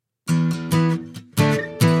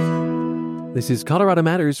This is Colorado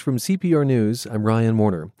Matters from CPR News. I'm Ryan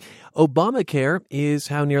Warner. Obamacare is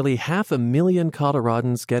how nearly 500,000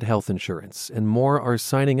 Coloradans get health insurance, and more are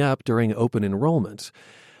signing up during open enrollment.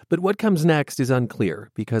 But what comes next is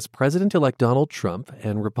unclear because President-elect Donald Trump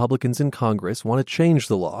and Republicans in Congress want to change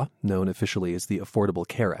the law, known officially as the Affordable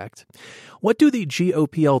Care Act. What do the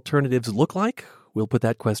GOP alternatives look like? We'll put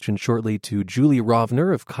that question shortly to Julie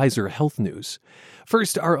Rovner of Kaiser Health News.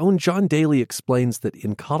 First, our own John Daly explains that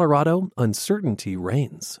in Colorado, uncertainty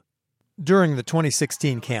reigns. During the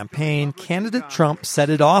 2016 campaign, candidate Trump said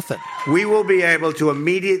it often. We will be able to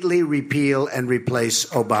immediately repeal and replace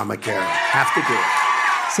Obamacare. Have to do it.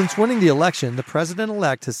 Since winning the election, the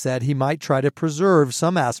president-elect has said he might try to preserve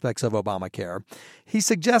some aspects of Obamacare. He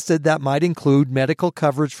suggested that might include medical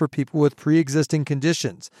coverage for people with pre-existing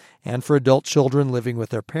conditions and for adult children living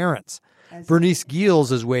with their parents. Bernice Geels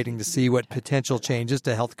is waiting to see what potential changes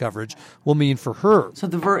to health coverage will mean for her. So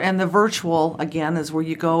the virtual, again, is where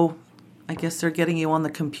you go. I guess they're getting you on the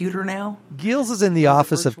computer now. Geels is in the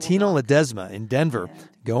office of Tina Ledesma in Denver,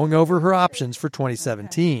 going over her options for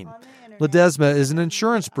 2017. Ledesma is an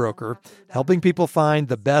insurance broker, helping people find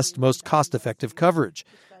the best, most cost-effective coverage.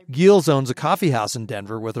 Geels owns a coffee house in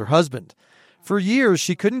Denver with her husband. For years,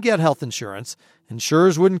 she couldn't get health insurance.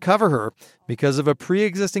 Insurers wouldn't cover her because of a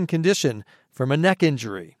pre-existing condition from a neck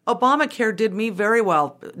injury. Obamacare did me very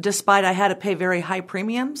well, despite I had to pay very high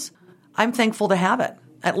premiums. I'm thankful to have it.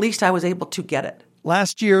 At least I was able to get it.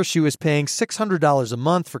 Last year, she was paying $600 a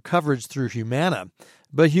month for coverage through Humana,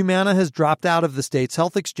 but Humana has dropped out of the state's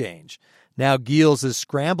health exchange. Now Geels is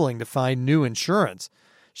scrambling to find new insurance.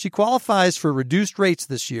 She qualifies for reduced rates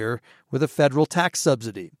this year with a federal tax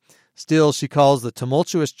subsidy. Still, she calls the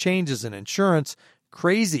tumultuous changes in insurance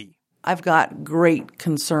crazy. I've got great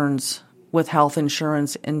concerns with health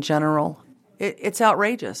insurance in general. It's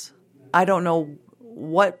outrageous. I don't know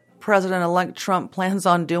what President-elect Trump plans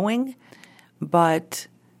on doing, but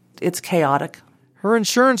it's chaotic. Her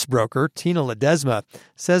insurance broker, Tina Ledesma,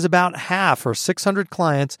 says about half her 600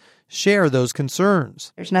 clients share those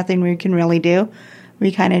concerns. There's nothing we can really do.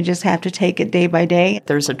 We kind of just have to take it day by day.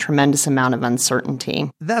 There's a tremendous amount of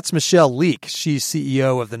uncertainty. That's Michelle Leek. She's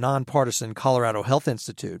CEO of the nonpartisan Colorado Health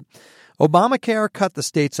Institute. Obamacare cut the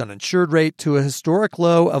state's uninsured rate to a historic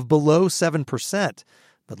low of below 7%.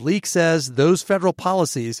 But Leek says those federal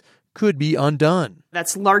policies could be undone.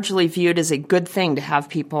 That's largely viewed as a good thing to have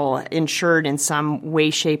people insured in some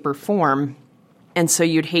way, shape, or form. And so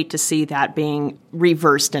you'd hate to see that being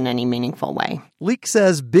reversed in any meaningful way. Leek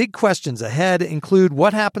says big questions ahead include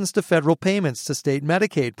what happens to federal payments to state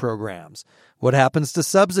Medicaid programs, what happens to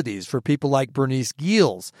subsidies for people like Bernice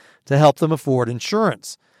Geels to help them afford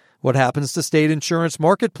insurance, what happens to state insurance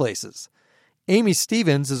marketplaces. Amy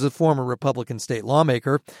Stevens is a former Republican state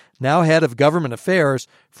lawmaker, now head of government affairs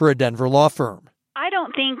for a Denver law firm. I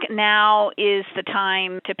don't think now is the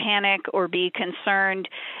time to panic or be concerned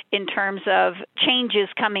in terms of changes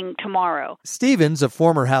coming tomorrow. Stevens, a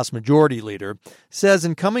former House Majority Leader, says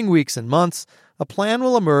in coming weeks and months, a plan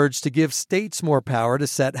will emerge to give states more power to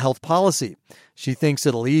set health policy. She thinks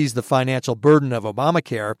it'll ease the financial burden of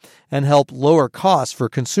Obamacare and help lower costs for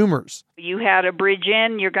consumers. You had a bridge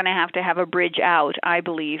in, you're going to have a bridge out, I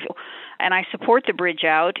believe. And I support the bridge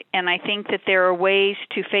out, and I think that there are ways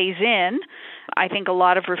to phase in. I think a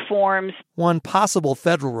lot of reforms. One possible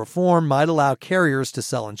federal reform might allow carriers to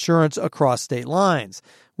sell insurance across state lines,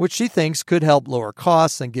 which she thinks could help lower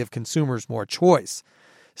costs and give consumers more choice.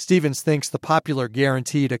 Stevens thinks the popular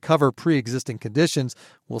guarantee to cover pre-existing conditions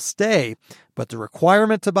will stay, but the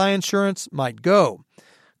requirement to buy insurance might go.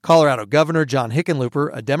 Colorado Governor John Hickenlooper,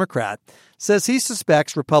 a Democrat, says he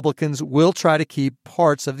suspects Republicans will try to keep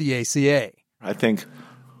parts of the ACA. I think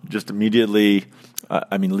just immediately,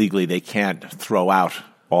 legally, they can't throw out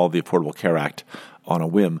all the Affordable Care Act on a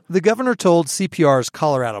whim. The governor told CPR's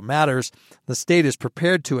Colorado Matters the state is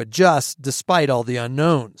prepared to adjust despite all the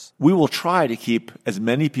unknowns. We will try to keep as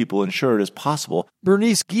many people insured as possible.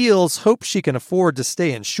 Bernice Geels hopes she can afford to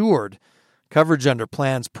stay insured. Coverage under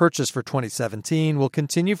plans purchased for 2017 will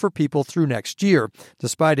continue for people through next year,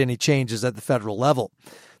 despite any changes at the federal level.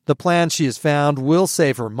 The plan she has found will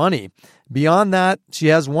save her money. Beyond that, she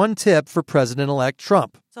has one tip for President-elect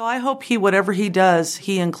Trump. So I hope whatever he does,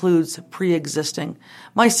 he includes pre-existing.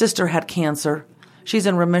 My sister had cancer. She's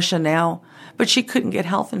in remission now, but she couldn't get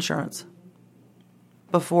health insurance.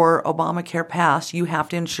 Before Obamacare passed, you have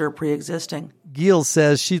to insure pre-existing. Geels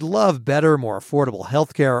says she'd love better, more affordable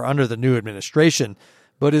health care under the new administration,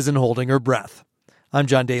 but isn't holding her breath. I'm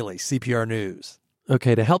John Daly, CPR News.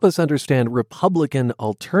 Okay, to help us understand Republican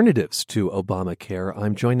alternatives to Obamacare,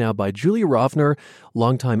 I'm joined now by Julie Rovner,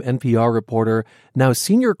 longtime NPR reporter, now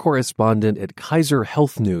senior correspondent at Kaiser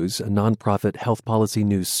Health News, a nonprofit health policy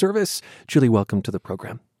news service. Julie, welcome to the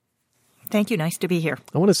program. Thank you. Nice to be here.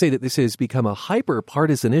 I want to say that this has become a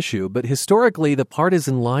hyper-partisan issue, but historically the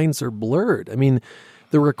partisan lines are blurred. I mean,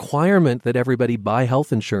 the requirement that everybody buy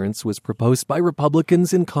health insurance was proposed by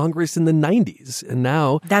Republicans in Congress in the 90s. And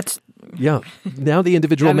now now the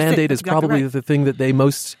individual mandate is probably the thing that they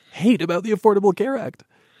most hate about the Affordable Care Act.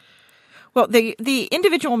 Well, the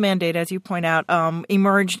individual mandate, as you point out,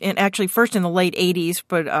 emerged actually first in the late 80s,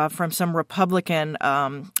 but from some Republican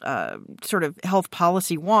sort of health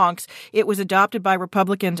policy wonks. It was adopted by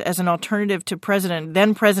Republicans as an alternative to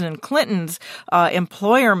then President Clinton's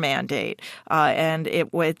employer mandate, and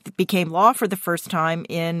it became law for the first time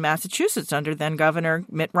in Massachusetts under then Governor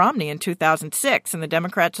Mitt Romney in 2006. And the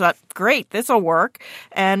Democrats thought, great, this will work,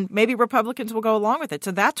 and maybe Republicans will go along with it.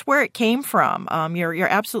 So that's where it came from. You're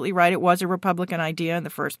absolutely right. It was a Republican idea in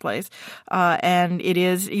the first place. And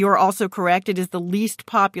you're also correct, it is the least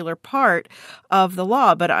popular part of the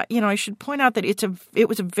law. But, I should point out that it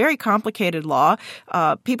was a very complicated law.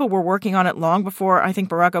 People were working on it long before I think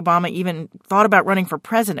Barack Obama even thought about running for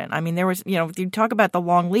president. I mean, there was, if you talk about the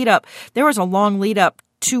long lead up, there was a long lead up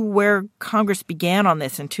to where Congress began on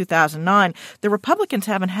this in 2009. The Republicans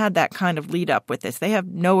haven't had that kind of lead up with this. They have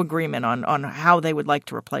no agreement on how they would like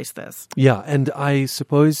to replace this. Yeah, and I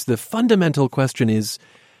suppose the fundamental question is,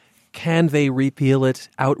 can they repeal it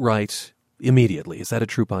outright immediately? Is that a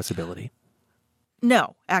true possibility?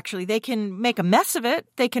 No, actually, they can make a mess of it.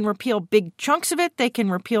 They can repeal big chunks of it. They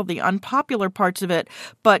can repeal the unpopular parts of it.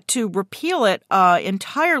 But to repeal it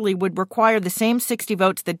entirely would require the same 60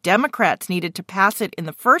 votes that Democrats needed to pass it in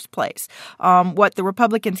the first place. What the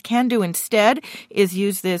Republicans can do instead is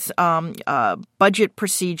use this budget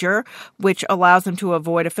procedure, which allows them to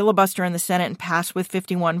avoid a filibuster in the Senate and pass with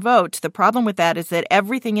 51 votes. The problem with that is that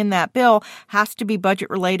everything in that bill has to be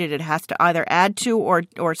budget related. It has to either add to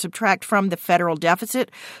or subtract from the federal deficit.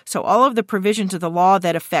 So all of the provisions of the law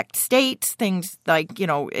that affect states, things like,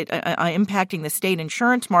 impacting the state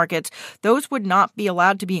insurance markets, those would not be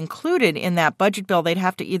allowed to be included in that budget bill. They'd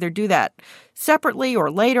have to either do that separately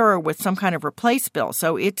or later or with some kind of replace bill.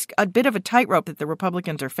 So it's a bit of a tightrope that the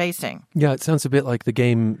Republicans are facing. Yeah, it sounds a bit like the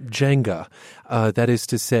game Jenga. That is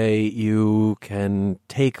to say, you can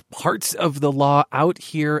take parts of the law out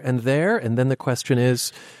here and there, and then the question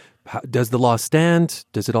is, does the law stand?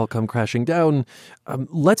 Does it all come crashing down?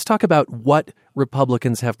 Let's talk about what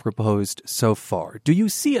Republicans have proposed so far. Do you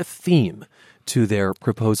see a theme to their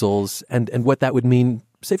proposals and what that would mean,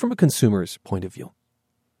 say, from a consumer's point of view?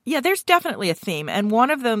 Yeah, there's definitely a theme. And one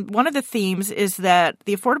of the themes is that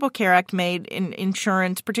the Affordable Care Act made in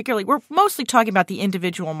insurance, particularly, we're mostly talking about the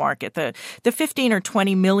individual market, the 15 or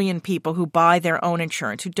 20 million people who buy their own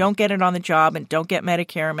insurance, who don't get it on the job and don't get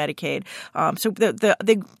Medicare or Medicaid. So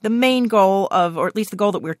the main goal or at least the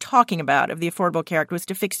goal that we're talking about of the Affordable Care Act was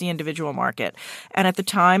to fix the individual market. And at the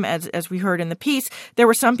time, as we heard in the piece, there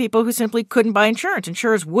were some people who simply couldn't buy insurance.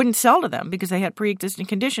 Insurers wouldn't sell to them because they had pre-existing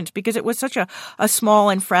conditions, because it was such a small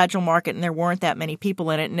and fragile market and there weren't that many people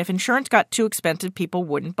in it. And if insurance got too expensive, people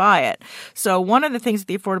wouldn't buy it. So one of the things that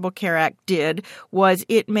the Affordable Care Act did was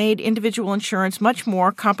it made individual insurance much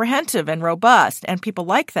more comprehensive and robust, and people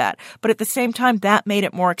like that. But at the same time, that made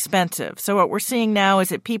it more expensive. So what we're seeing now is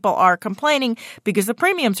that people are complaining because the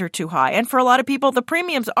premiums are too high. And for a lot of people, the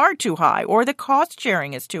premiums are too high or the cost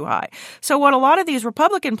sharing is too high. So what a lot of these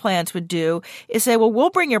Republican plans would do is say, well, we'll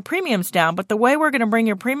bring your premiums down, but the way we're going to bring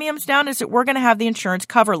your premiums down is that we're going to have the insurance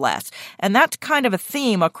cover less. And that's kind of a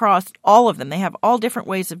theme across all of them. They have all different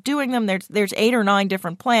ways of doing them. There's 8 or 9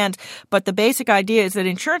 different plans, but the basic idea is that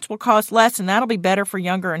insurance will cost less, and that'll be better for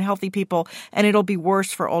younger and healthy people, and it'll be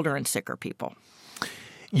worse for older and sicker people.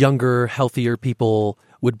 Younger, healthier people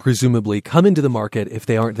would presumably come into the market if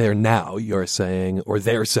they aren't there now, you're saying, or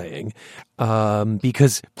they're saying,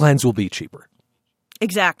 because plans will be cheaper.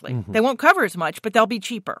 Exactly. Mm-hmm. They won't cover as much, but they'll be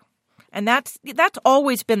cheaper. And that's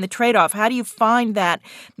always been the trade-off. How do you find that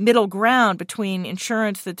middle ground between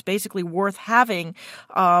insurance that's basically worth having,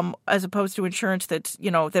 as opposed to insurance that's,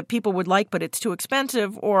 that people would like but it's too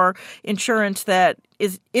expensive, or insurance that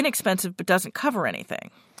is inexpensive but doesn't cover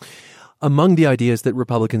anything? Among the ideas that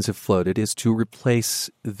Republicans have floated is to replace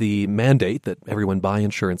the mandate that everyone buy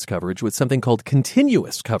insurance coverage with something called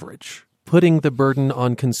continuous coverage, putting the burden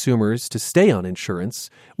on consumers to stay on insurance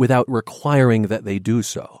without requiring that they do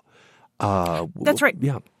so. That's right.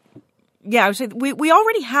 Yeah. Yeah, I would say we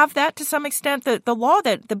already have that to some extent.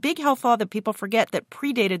 The big health law that people forget that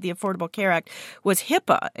predated the Affordable Care Act was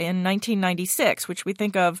HIPAA in 1996, which we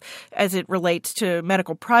think of as it relates to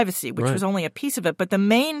medical privacy, which was only a piece of it. But the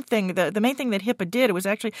main thing that HIPAA did, it was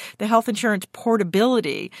actually the Health Insurance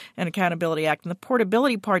Portability and Accountability Act. And the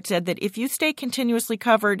portability part said that if you stay continuously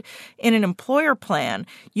covered in an employer plan,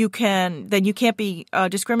 you can't be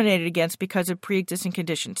discriminated against because of pre-existing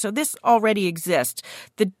conditions. So this already exists.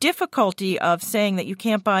 The difficulty of saying that you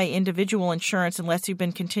can't buy individual insurance unless you've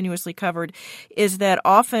been continuously covered is that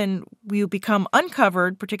often you become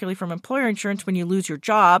uncovered, particularly from employer insurance, when you lose your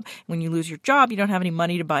job. When you lose your job, you don't have any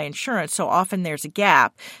money to buy insurance. So often there's a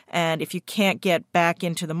gap. And if you can't get back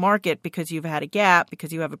into the market because you've had a gap,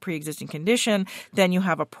 because you have a pre-existing condition, then you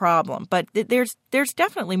have a problem. But there's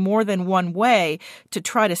definitely more than one way to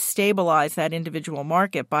try to stabilize that individual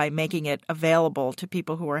market by making it available to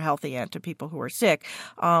people who are healthy and to people who are sick.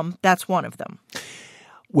 That's one of them.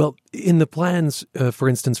 Well, in the plans, for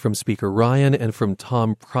instance, from Speaker Ryan and from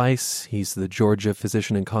Tom Price, he's the Georgia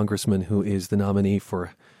physician and congressman who is the nominee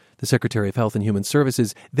for the Secretary of Health and Human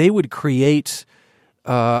Services, they would create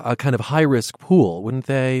a kind of high-risk pool, wouldn't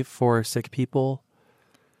they, for sick people?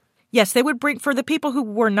 Yes, they would bring, for the people who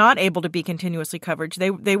were not able to be continuously covered,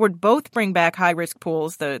 they would both bring back high-risk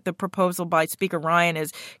pools. The proposal by Speaker Ryan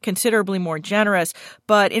is considerably more generous.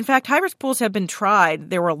 But in fact, high-risk pools have been tried.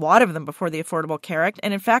 There were a lot of them before the Affordable Care Act.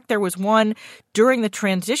 And in fact, there was one during the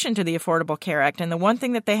transition to the Affordable Care Act. And the one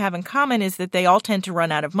thing that they have in common is that they all tend to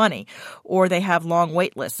run out of money or they have long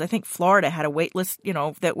wait lists. I think Florida had a wait list,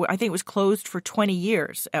 that I think it was closed for 20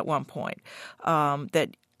 years at one point.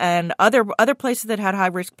 And other places that had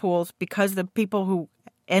high-risk pools, because the people who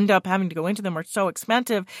end up having to go into them are so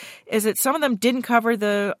expensive, is that some of them didn't cover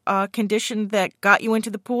the condition that got you into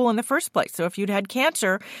the pool in the first place. So if you'd had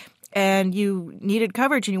cancer and you needed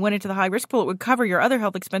coverage and you went into the high-risk pool, it would cover your other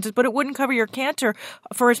health expenses, but it wouldn't cover your cancer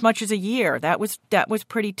for as much as a year. That was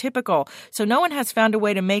pretty typical. So no one has found a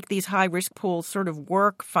way to make these high-risk pools sort of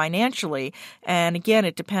work financially. And again,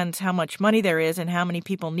 it depends how much money there is and how many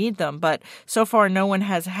people need them. But so far, no one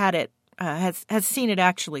has had it. Has seen it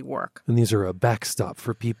actually work. And these are a backstop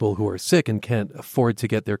for people who are sick and can't afford to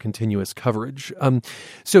get their continuous coverage.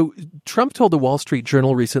 So Trump told the Wall Street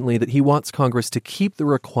Journal recently that he wants Congress to keep the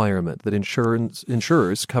requirement that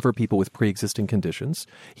insurers cover people with pre-existing conditions.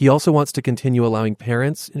 He also wants to continue allowing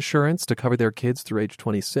parents insurance to cover their kids through age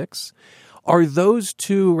 26. Are those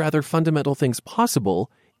two rather fundamental things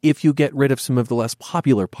possible if you get rid of some of the less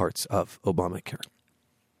popular parts of Obamacare?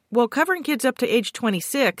 Well, covering kids up to age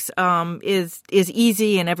 26 is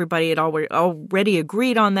easy, and everybody had already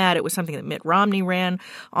agreed on that. It was something that Mitt Romney ran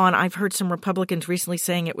on. I've heard some Republicans recently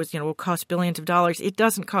saying it was, will cost billions of dollars. It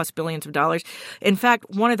doesn't cost billions of dollars. In fact,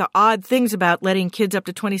 one of the odd things about letting kids up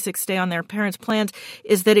to 26 stay on their parents' plans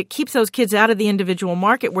is that it keeps those kids out of the individual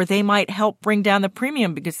market where they might help bring down the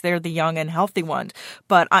premium because they're the young and healthy ones.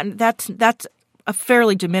 But that's a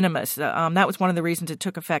fairly de minimis. That was one of the reasons it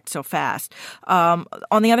took effect so fast. On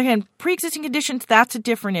the other hand, pre-existing conditions, that's a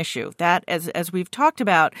different issue. That, as we've talked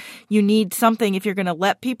about, you need something. If you're going to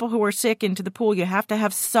let people who are sick into the pool, you have to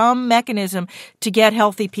have some mechanism to get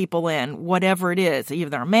healthy people in, whatever it is,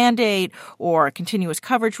 either a mandate or a continuous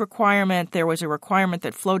coverage requirement. There was a requirement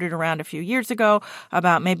that floated around a few years ago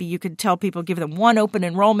about maybe you could tell people, give them one open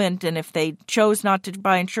enrollment, and if they chose not to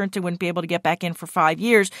buy insurance, they wouldn't be able to get back in for 5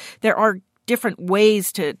 years. There are different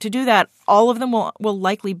ways to do that. All of them will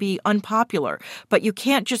likely be unpopular. But you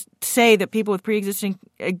can't just say that people with pre-existing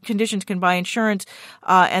conditions can buy insurance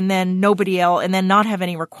and then nobody else, and then not have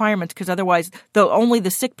any requirements, because otherwise only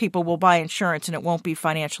the sick people will buy insurance and it won't be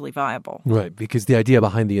financially viable. Right, because the idea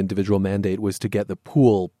behind the individual mandate was to get the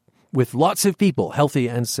pool with lots of people, healthy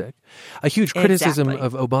and sick. A huge criticism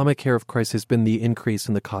of Obamacare, of course, has been the increase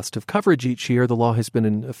in the cost of coverage each year. The law has been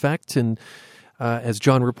in effect, and as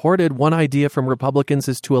John reported, one idea from Republicans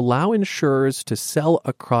is to allow insurers to sell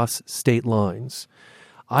across state lines.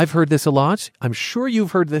 I've heard this a lot. I'm sure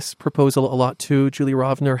you've heard this proposal a lot too, Julie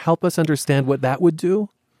Rovner. Help us understand what that would do.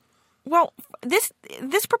 Well, this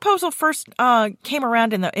proposal first came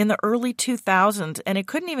around in the early 2000s, and it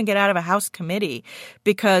couldn't even get out of a House committee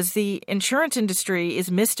because the insurance industry is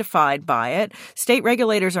mystified by it. State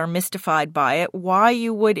regulators are mystified by it. Why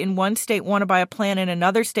you would in one state want to buy a plan in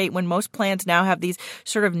another state when most plans now have these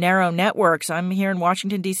sort of narrow networks. I'm here in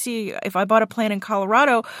Washington, D.C. If I bought a plan in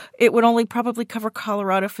Colorado, it would only probably cover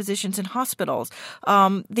Colorado physicians and hospitals.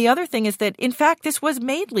 The other thing is that, in fact, this was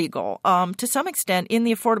made legal to some extent in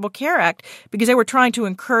the Affordable Care Act because they were trying to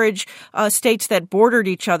encourage states that bordered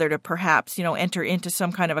each other to perhaps, enter into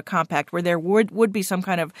some kind of a compact where there would be some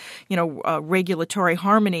kind of, regulatory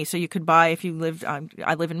harmony. So you could buy, if you lived,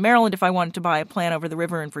 I live in Maryland, if I wanted to buy a plan over the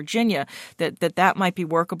river in Virginia, that might be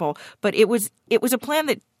workable. But it was a plan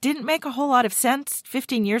that didn't make a whole lot of sense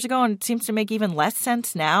 15 years ago and seems to make even less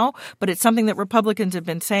sense now. But it's something that Republicans have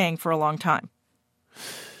been saying for a long time.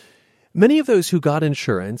 Many of those who got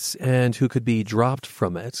insurance and who could be dropped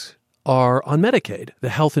from it are on Medicaid, the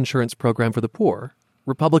health insurance program for the poor.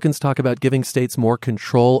 Republicans talk about giving states more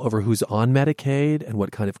control over who's on Medicaid and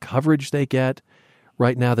what kind of coverage they get.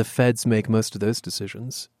 Right now, the feds make most of those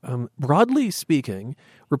decisions. Broadly speaking,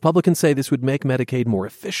 Republicans say this would make Medicaid more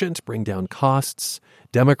efficient, bring down costs.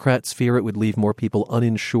 Democrats fear it would leave more people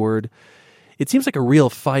uninsured. It seems like a real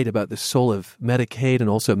fight about the soul of Medicaid and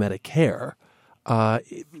also Medicare.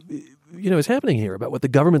 Is happening here about what the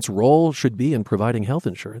government's role should be in providing health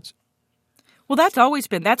insurance. Well,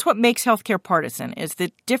 that's what makes healthcare partisan, is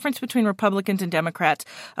the difference between Republicans and Democrats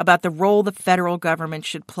about the role the federal government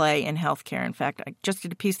should play in healthcare. In fact, I just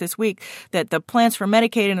did a piece this week that the plans for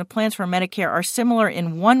Medicaid and the plans for Medicare are similar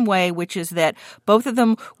in one way, which is that both of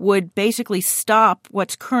them would basically stop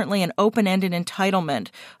what's currently an open-ended entitlement.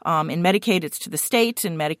 In Medicaid, it's to the states.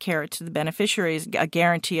 In Medicare, it's to the beneficiaries, a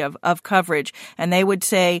guarantee of coverage. And they would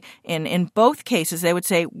say, in both cases, they would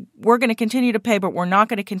say, we're going to continue to pay, but we're not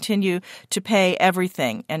going to continue to pay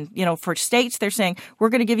everything. And, for states, they're saying, we're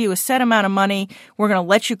going to give you a set amount of money. We're going to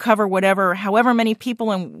let you cover however many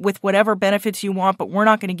people and with whatever benefits you want, but we're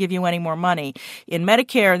not going to give you any more money. In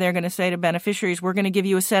Medicare, they're going to say to beneficiaries, we're going to give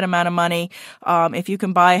you a set amount of money. If you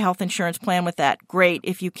can buy a health insurance plan with that, great.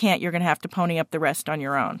 If you can't, you're going to have to pony up the rest on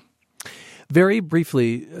your own. Very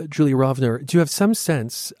briefly, Julie Rovner, do you have some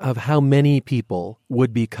sense of how many people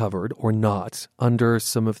would be covered or not under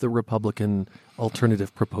some of the Republican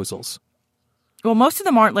alternative proposals? Well, most of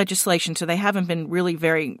them aren't legislation, so they haven't been really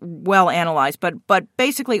very well analyzed. But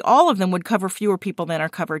basically, all of them would cover fewer people than are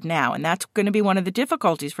covered now. And that's going to be one of the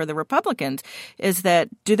difficulties for the Republicans, is that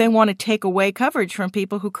do they want to take away coverage from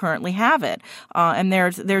people who currently have it? And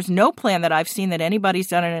there's no plan that I've seen that anybody's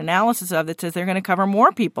done an analysis of that says they're going to cover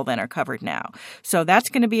more people than are covered now. So that's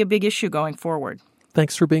going to be a big issue going forward.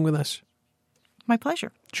 Thanks for being with us. My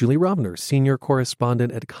pleasure. Julie Rovner, senior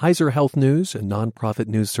correspondent at Kaiser Health News, a nonprofit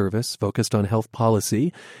news service focused on health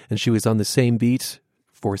policy, and she was on the same beat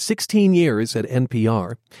for 16 years at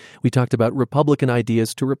NPR. We talked about Republican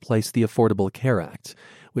ideas to replace the Affordable Care Act,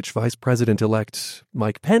 which Vice President-elect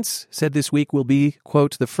Mike Pence said this week will be,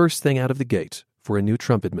 quote, the first thing out of the gate for a new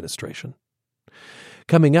Trump administration.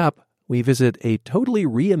 Coming up, we visit a totally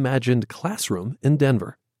reimagined classroom in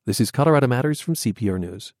Denver. This is Colorado Matters from CPR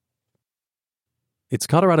News. It's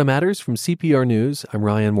Colorado Matters from CPR News. I'm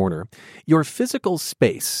Ryan Warner. Your physical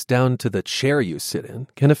space, down to the chair you sit in,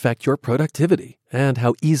 can affect your productivity and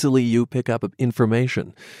how easily you pick up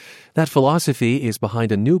information. That philosophy is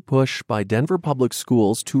behind a new push by Denver Public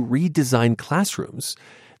Schools to redesign classrooms.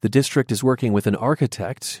 The district is working with an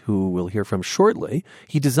architect who we'll hear from shortly.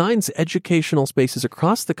 He designs educational spaces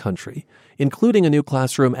across the country, including a new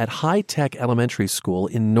classroom at High Tech Elementary School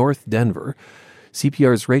in North Denver.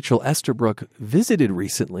 CPR's Rachel Estabrook visited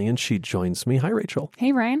recently, and she joins me. Hi, Rachel.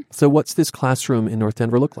 Hey, Ryan. So what's this classroom in North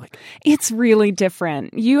Denver look like? It's really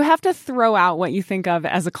different. You have to throw out what you think of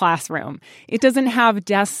as a classroom. It doesn't have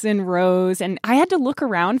desks in rows, and I had to look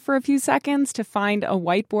around for a few seconds to find a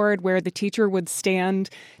whiteboard where the teacher would stand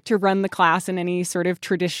to run the class in any sort of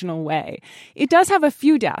traditional way. It does have a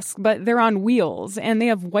few desks, but they're on wheels, and they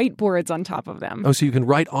have whiteboards on top of them. Oh, so you can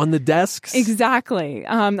write on the desks? Exactly.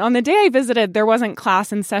 On the day I visited, there wasn't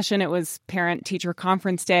class in session. It was parent-teacher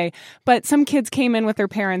conference day. But some kids came in with their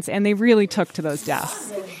parents, and they really took to those desks.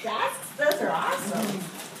 Those desks? Those are awesome.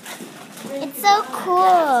 It's so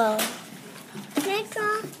cool. Can I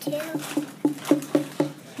draw too?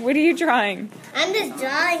 What are you drawing? I'm just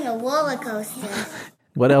drawing a roller coaster.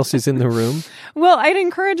 What else is in the room? Well, I'd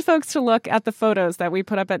encourage folks to look at the photos that we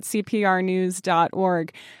put up at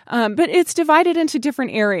cprnews.org. But it's divided into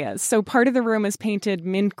different areas. So part of the room is painted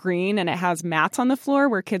mint green, and it has mats on the floor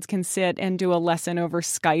where kids can sit and do a lesson over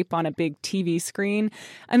Skype on a big TV screen.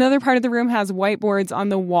 Another part of the room has whiteboards on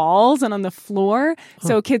the walls and on the floor,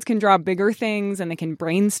 so kids can draw bigger things and they can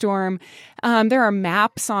brainstorm. There are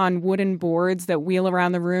maps on wooden boards that wheel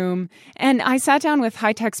around the room. And I sat down with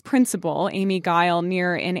High Tech's principal, Amy Guile, near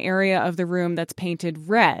an area of the room that's painted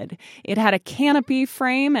red. It had a canopy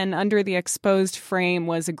frame, and under the exposed frame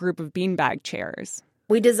was a group of beanbag chairs.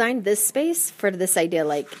 We designed this space for this idea,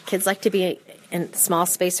 like kids like to be in small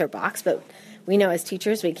space or box, but we know as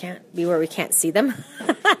teachers we can't be where we can't see them.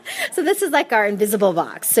 So this is like our invisible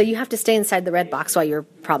box. So you have to stay inside the red box while you're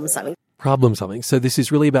problem solving. Problem solving. So this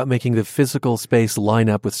is really about making the physical space line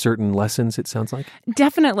up with certain lessons, it sounds like?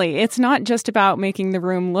 Definitely. It's not just about making the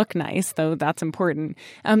room look nice, though that's important.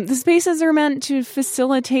 The spaces are meant to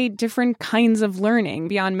facilitate different kinds of learning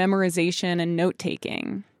beyond memorization and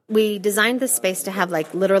note-taking. We designed this space to have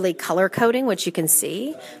like literally color coding, which you can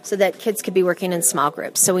see, so that kids could be working in small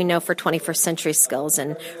groups. So we know for 21st century skills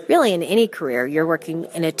and really in any career, you're working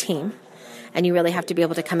in a team and you really have to be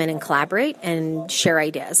able to come in and collaborate and share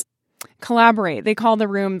ideas. Collaborate. They call the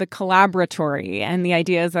room the collaboratory, and the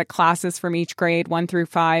idea is that classes from each grade, 1 through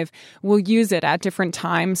 5, will use it at different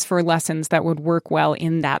times for lessons that would work well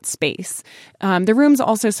in that space. The room's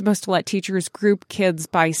also supposed to let teachers group kids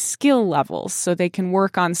by skill levels so they can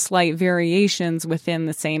work on slight variations within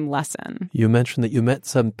the same lesson. You mentioned that you met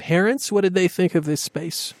some parents. What did they think of this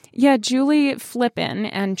space? Yeah, Julie Flippin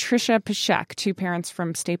and Trisha Pashek, two parents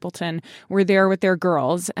from Stapleton, were there with their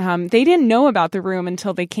girls. They didn't know about the room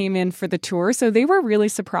until they came in for the tour, so they were really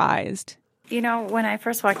surprised. You know, when I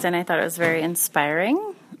first walked in, I thought it was very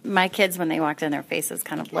inspiring. My kids, when they walked in, their faces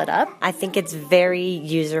kind of lit up. I think it's very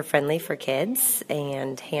user-friendly for kids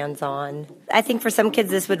and hands-on. I think for some kids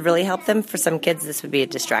this would really help them. For some kids this would be a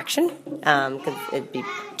distraction because it'd be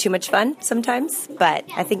too much fun sometimes. But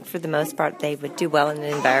I think for the most part they would do well in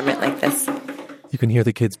an environment like this. You can hear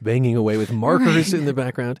the kids banging away with markers in the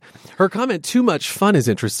background. Her comment, too much fun, is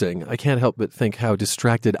interesting. I can't help but think how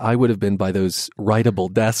distracted I would have been by those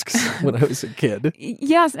writable desks when I was a kid.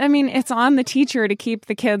 Yes, I mean, it's on the teacher to keep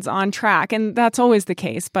the kids on track, and that's always the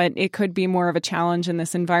case, but it could be more of a challenge in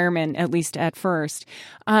this environment, at least at first.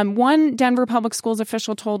 One Denver Public Schools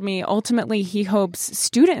official told me ultimately he hopes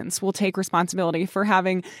students will take responsibility for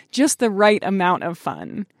having just the right amount of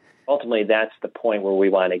fun. Ultimately, that's the point where we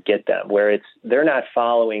want to get them, where they're not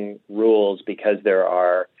following rules because there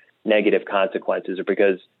are negative consequences or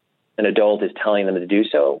because an adult is telling them to do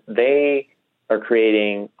so. They are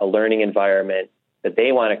creating a learning environment that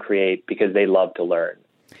they want to create because they love to learn.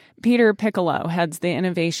 Peter Piccolo heads the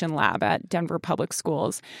Innovation Lab at Denver Public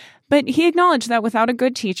Schools. But he acknowledged that without a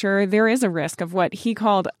good teacher, there is a risk of what he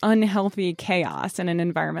called unhealthy chaos in an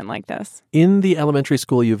environment like this. In the elementary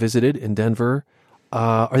school you visited in Denver,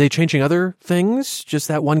 are they changing other things? Just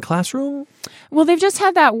that one classroom? Well, they've just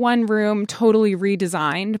had that one room totally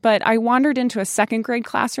redesigned, but I wandered into a second grade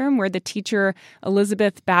classroom where the teacher,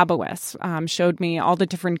 Elizabeth Babowitz, showed me all the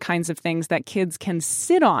different kinds of things that kids can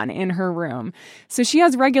sit on in her room. So she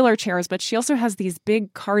has regular chairs, but she also has these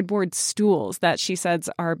big cardboard stools that she says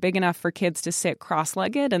are big enough for kids to sit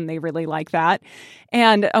cross-legged, and they really like that.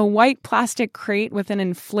 And a white plastic crate with an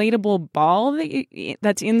inflatable ball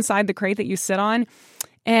that's inside the crate that you sit on.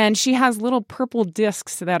 And she has little purple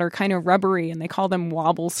discs that are kind of rubbery, and they call them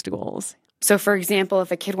wobble stools. So, for example,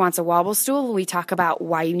 if a kid wants a wobble stool, we talk about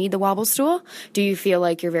why you need the wobble stool. Do you feel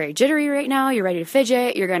like you're very jittery right now? You're ready to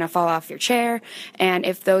fidget? You're going to fall off your chair? And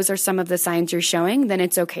if those are some of the signs you're showing, then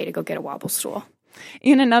it's okay to go get a wobble stool.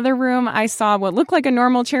 In another room, I saw what looked like a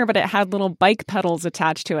normal chair, but it had little bike pedals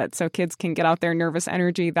attached to it, so kids can get out their nervous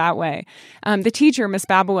energy that way. The teacher, Miss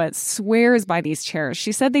Babowitz, swears by these chairs.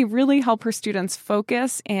 She said they really help her students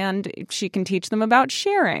focus, and she can teach them about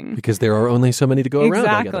sharing. Because there are only so many to go around.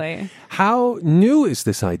 Exactly. How new is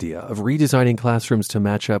this idea of redesigning classrooms to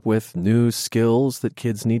match up with new skills that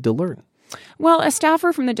kids need to learn? Well, a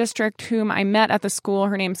staffer from the district whom I met at the school,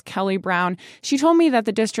 her name's Kelly Brown, she told me that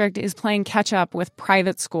the district is playing catch up with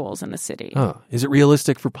private schools in the city. Is it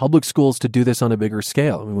realistic for public schools to do this on a bigger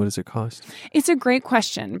scale? I mean, what does it cost? It's a great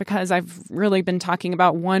question because I've really been talking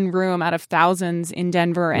about one room out of thousands in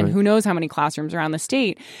Denver and who knows how many classrooms around the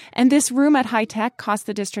state. And this room at High Tech cost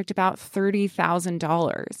the district about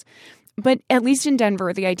 $30,000. But at least in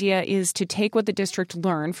Denver, the idea is to take what the district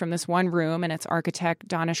learned from this one room and its architect,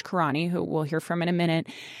 Danish Karani, who we'll hear from in a minute,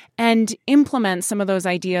 and implement some of those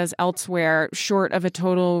ideas elsewhere short of a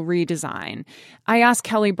total redesign. I asked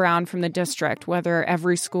Kelly Brown from the district whether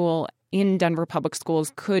every school in Denver Public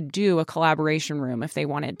Schools could do a collaboration room if they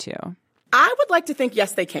wanted to. I would like to think,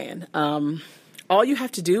 yes, they can. All you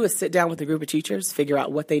have to do is sit down with a group of teachers, figure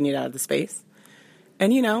out what they need out of the space.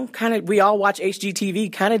 And, we all watch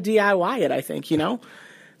HGTV, kind of DIY it, I think,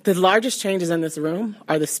 The largest changes in this room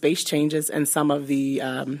are the space changes and some of the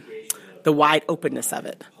wide openness of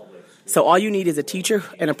it. So all you need is a teacher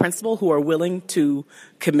and a principal who are willing to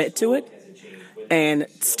commit to it and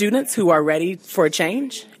students who are ready for a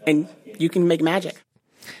change, and you can make magic.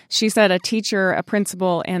 She said a teacher, a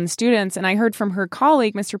principal, and students. And I heard from her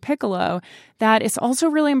colleague, Mr. Piccolo, that it's also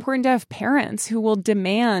really important to have parents who will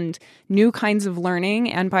demand new kinds of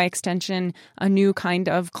learning and, by extension, a new kind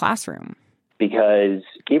of classroom. because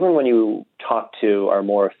even when you talk to our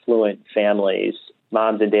more affluent families,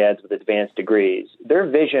 moms and dads with advanced degrees, their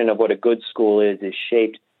vision of what a good school is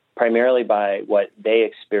shaped primarily by what they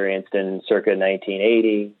experienced in circa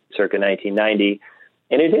 1980, circa 1990.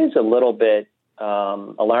 And it is a little bit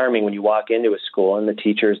alarming when you walk into a school and the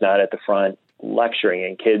teacher's not at the front lecturing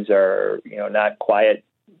and kids are, not quiet,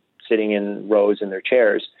 sitting in rows in their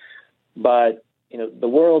chairs. But, the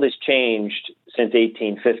world has changed since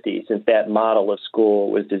 1850, since that model of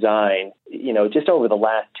school was designed. Just over the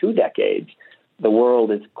last 2 decades, the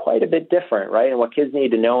world is quite a bit different, right? And what kids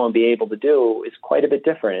need to know and be able to do is quite a bit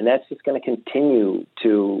different. And that's just going to continue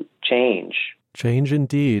to change. Change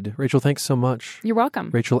indeed. Rachel, thanks so much. You're welcome.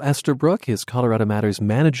 Rachel Estabrook is Colorado Matters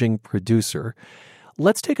managing producer.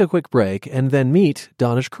 Let's take a quick break and then meet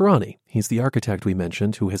Danish Khurani. He's the architect we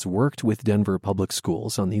mentioned who has worked with Denver Public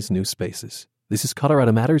Schools on these new spaces. This is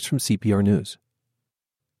Colorado Matters from CPR News.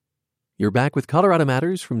 You're back with Colorado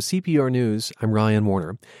Matters from CPR News. I'm Ryan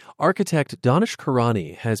Warner. Architect Danish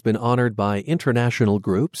Khurani has been honored by international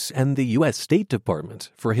groups and the U.S. State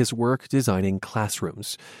Department for his work designing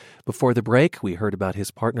classrooms. Before the break, we heard about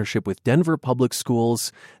his partnership with Denver Public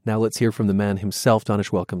Schools. Now let's hear from the man himself.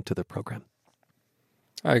 Danish, welcome to the program.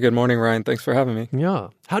 Hi, good morning, Ryan. Thanks for having me. Yeah.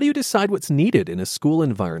 How do you decide what's needed in a school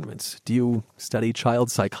environment? Do you study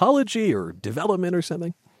child psychology or development or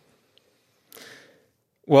something?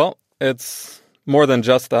 Well, it's more than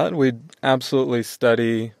just that. We absolutely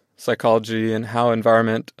study psychology and how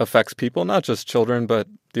environment affects people, not just children, but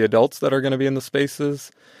the adults that are going to be in the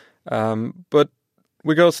spaces. But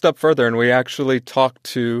we go a step further and we actually talk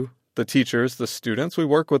to the teachers, the students. We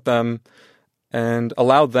work with them and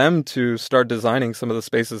allow them to start designing some of the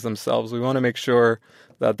spaces themselves. We want to make sure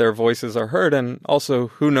that their voices are heard and also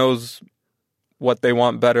who knows what they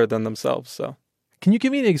want better than themselves. So, can you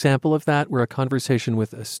give me an example of that where a conversation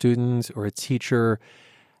with a student or a teacher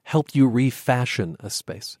helped you refashion a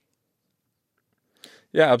space?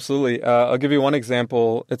 Yeah, absolutely. I'll give you one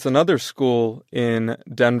example. It's another school in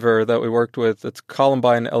Denver that we worked with. It's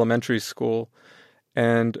Columbine Elementary School.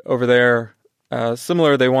 And over there,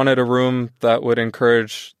 similar, they wanted a room that would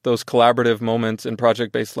encourage those collaborative moments in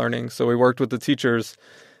project-based learning. So we worked with the teachers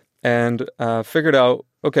and figured out,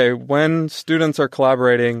 okay, when students are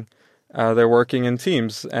collaborating, they're working in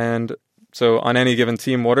teams. And so on any given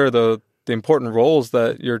team, what are the important roles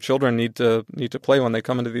that your children need to play when they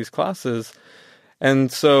come into these classes?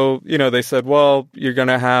 And so, they said, well, you're going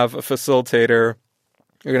to have a facilitator.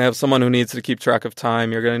 You're going to have someone who needs to keep track of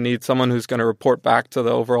time. You're going to need someone who's going to report back to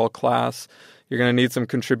the overall class. You're going to need some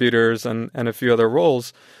contributors and a few other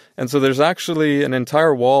roles. And so there's actually an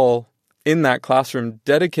entire wall in that classroom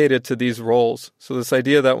dedicated to these roles. So this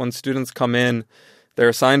idea that when students come in, they're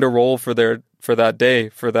assigned a role for that day,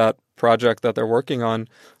 for that project that they're working on.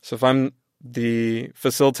 So if I'm the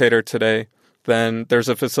facilitator today, then there's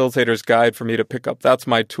a facilitator's guide for me to pick up. That's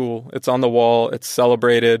my tool. It's on the wall. It's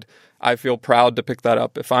celebrated. I feel proud to pick that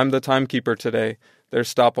up. If I'm the timekeeper today,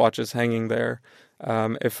 there's stopwatches hanging there.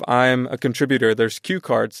 If I'm a contributor, there's cue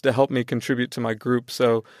cards to help me contribute to my group.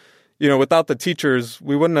 So, without the teachers,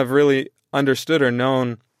 we wouldn't have really understood or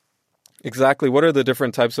known exactly what are the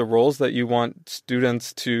different types of roles that you want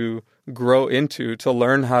students to grow into, to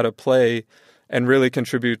learn how to play and really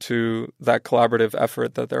contribute to that collaborative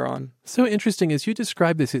effort that they're on. So interesting. As you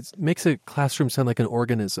describe this, it makes a classroom sound like an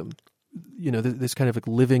organism. This kind of like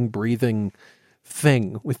living, breathing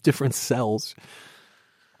thing with different cells.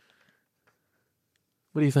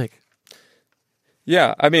 What do you think?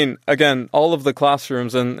 Yeah, I mean, again, all of the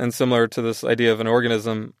classrooms, and similar to this idea of an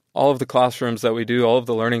organism, all of the classrooms that we do, all of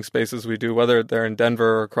the learning spaces we do, whether they're in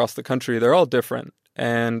Denver or across the country, they're all different.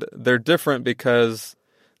 And they're different because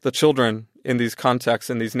the children in these contexts,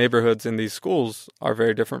 in these neighborhoods, in these schools are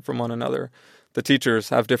very different from one another. The teachers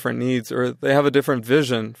have different needs or they have a different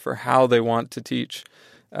vision for how they want to teach.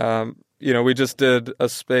 We just did a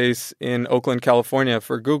space in Oakland, California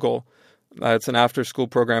for Google. It's an after-school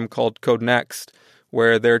program called Code Next,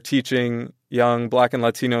 where they're teaching young Black and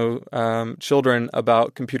Latino children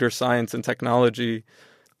about computer science and technology.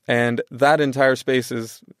 And that entire space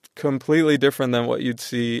is completely different than what you'd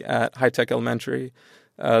see at High Tech Elementary.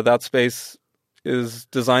 That space is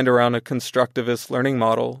designed around a constructivist learning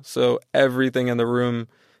model. So everything in the room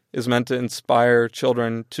is meant to inspire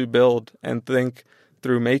children to build and think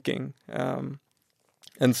through making.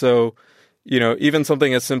 And so, even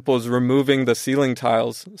something as simple as removing the ceiling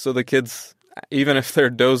tiles. So the kids, even if they're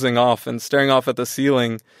dozing off and staring off at the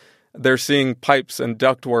ceiling, they're seeing pipes and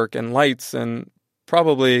ductwork and lights and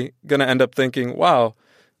probably going to end up thinking, wow,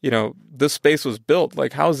 this space was built.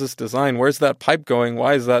 Like, how is this designed? Where's that pipe going?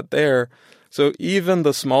 Why is that there? So even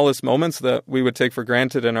the smallest moments that we would take for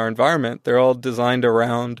granted in our environment, they're all designed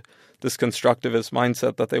around this constructivist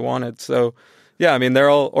mindset that they wanted. So, yeah, I mean, they're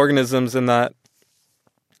all organisms in that,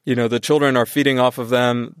 the children are feeding off of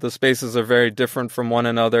them. The spaces are very different from one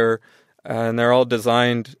another, and they're all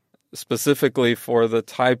designed specifically for the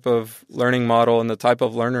type of learning model and the type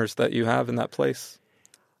of learners that you have in that place.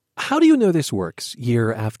 How do you know this works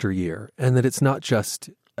year after year and that it's not just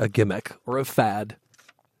a gimmick or a fad?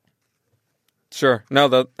 Sure. No,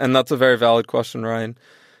 that's a very valid question, Ryan.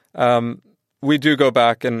 We do go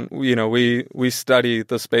back and, we study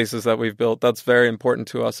the spaces that we've built. That's very important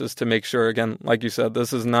to us, is to make sure, again, like you said,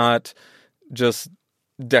 this is not just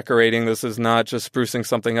decorating. This is not just sprucing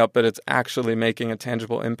something up, but it's actually making a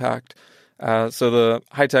tangible impact. So the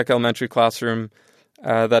high-tech elementary classroom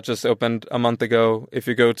that just opened a month ago, if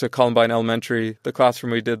you go to Columbine Elementary, the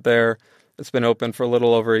classroom we did there, it's been open for a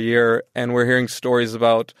little over a year, and we're hearing stories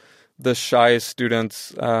about the shyest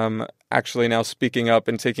students actually now speaking up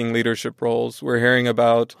and taking leadership roles. We're hearing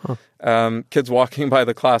about kids walking by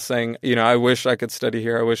the class saying, I wish I could study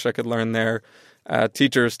here. I wish I could learn there.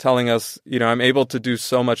 Teachers telling us, I'm able to do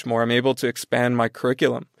so much more. I'm able to expand my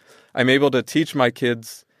curriculum. I'm able to teach my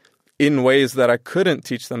kids in ways that I couldn't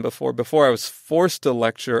teach them before. Before, I was forced to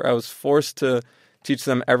lecture. I was forced to teach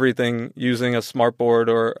them everything using a smartboard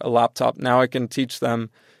or a laptop. Now I can teach them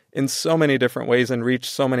in so many different ways and reach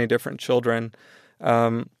so many different children.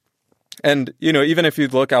 And, even if you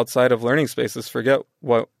look outside of learning spaces, forget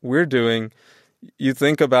what we're doing, you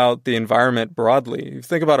think about the environment broadly. You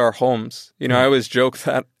think about our homes. I always joke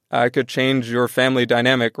that I could change your family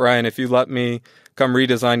dynamic, Ryan, if you let me come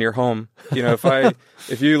redesign your home.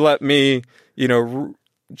 If you let me,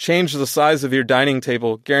 change the size of your dining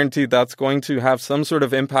table, guaranteed that's going to have some sort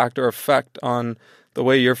of impact or effect on the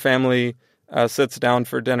way your family sits down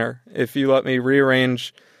for dinner. If you let me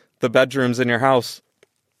rearrange the bedrooms in your house,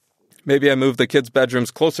 maybe I move the kids'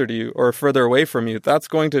 bedrooms closer to you or further away from you, that's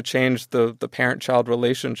going to change the parent-child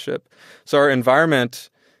relationship. So our environment,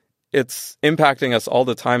 it's impacting us all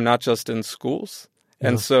the time, not just in schools. Yeah.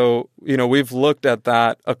 And so, we've looked at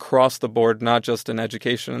that across the board, not just in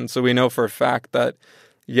education. And so we know for a fact that,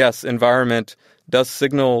 yes, environment does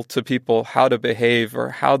signal to people how to behave or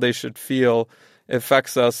how they should feel. It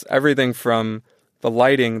affects us everything from the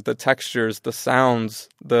lighting, the textures, the sounds,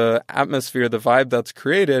 the atmosphere, the vibe that's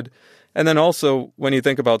created. And then also, when you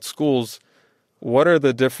think about schools, what are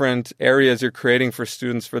the different areas you're creating for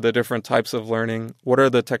students for the different types of learning? What are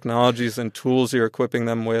the technologies and tools you're equipping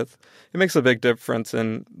them with? It makes a big difference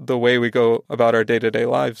in the way we go about our day-to-day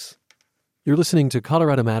lives. You're listening to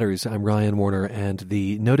Colorado Matters. I'm Ryan Warner, and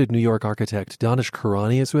the noted New York architect Danish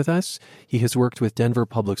Khurani is with us. He has worked with Denver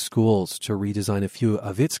Public Schools to redesign a few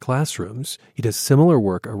of its classrooms. He does similar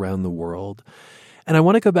work around the world. And I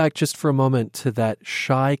want to go back just for a moment to that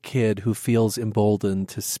shy kid who feels emboldened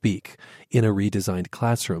to speak in a redesigned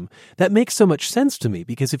classroom. That makes so much sense to me,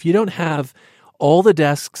 because if you don't have all the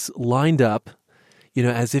desks lined up,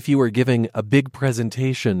 as if you were giving a big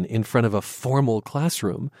presentation in front of a formal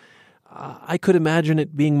classroom, I could imagine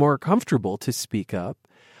it being more comfortable to speak up.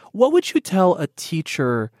 What would you tell a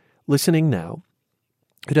teacher listening now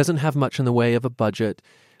who doesn't have much in the way of a budget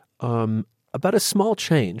about a small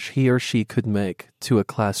change he or she could make to a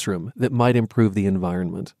classroom that might improve the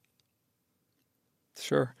environment?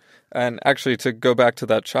 Sure. And actually, to go back to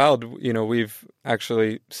that child, we've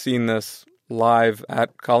actually seen this live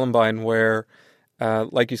at Columbine where,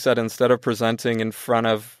 like you said, instead of presenting in front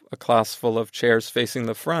of a class full of chairs facing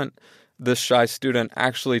the front, this shy student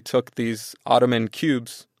actually took these Ottoman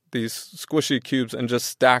cubes, these squishy cubes, and just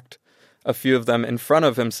stacked a few of them in front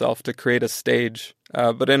of himself to create a stage,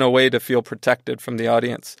 but in a way to feel protected from the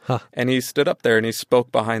audience. Huh. And he stood up there and he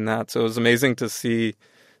spoke behind that. So it was amazing to see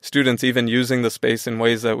students even using the space in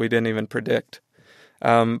ways that we didn't even predict.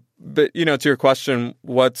 But, to your question,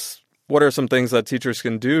 what are some things that teachers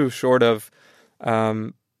can do short of,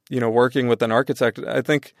 working with an architect? I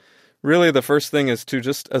think really the first thing is to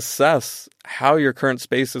just assess how your current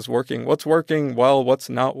space is working. What's working well, what's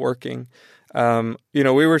not working.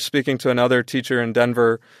 We were speaking to another teacher in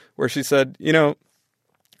Denver where she said,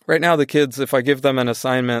 right now the kids, if I give them an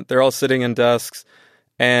assignment, they're all sitting in desks,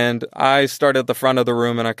 and I start at the front of the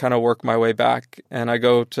room and I kind of work my way back and I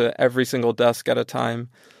go to every single desk at a time.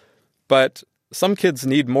 But some kids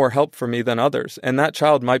need more help from me than others, and that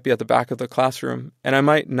child might be at the back of the classroom, and I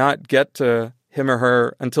might not get to him or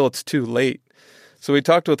her until it's too late. So we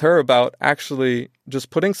talked with her about actually just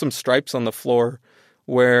putting some stripes on the floor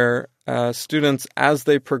where students, as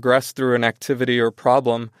they progress through an activity or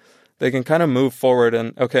problem, they can kind of move forward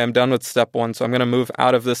and, okay, I'm done with step one, so I'm going to move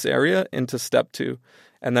out of this area into step two.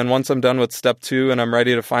 And then once I'm done with step 2 and I'm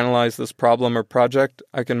ready to finalize this problem or project,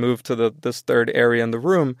 I can move to this third area in the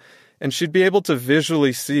room. And she'd be able to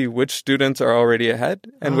visually see which students are already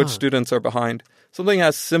ahead and which students are behind. Something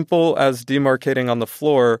as simple as demarcating on the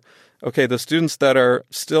floor, okay, the students that are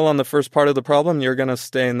still on the first part of the problem, you're going to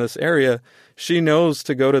stay in this area. She knows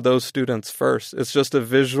to go to those students first. It's just a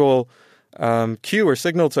visual cue or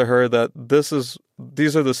signal to her that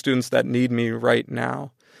these are the students that need me right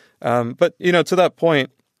now. But, to that point,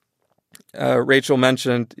 Rachel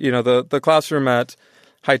mentioned, the classroom at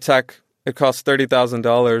High Tech, it costs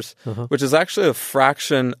 $30,000, which is actually a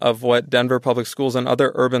fraction of what Denver Public Schools and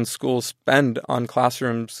other urban schools spend on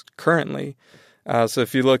classrooms currently. So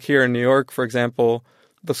if you look here in New York, for example,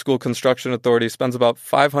 the School Construction Authority spends about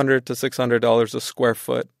 $500 to $600 a square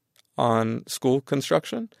foot on school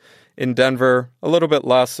construction. In Denver, a little bit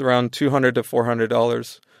less, around $200 to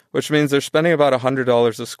 $400, which means they're spending about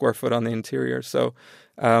 $100 a square foot on the interior. So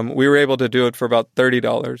we were able to do it for about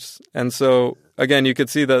 $30. And so, again, you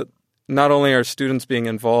could see that not only are students being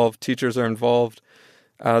involved, teachers are involved,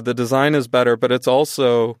 the design is better, but it's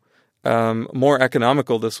also more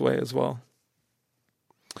economical this way as well.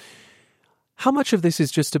 How much of this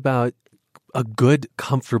is just about a good,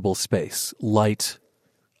 comfortable space, light,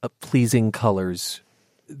 pleasing colors,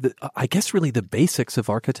 I guess really the basics of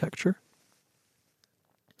architecture?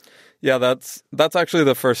 Yeah, that's actually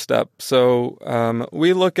the first step. So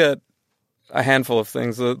we look at a handful of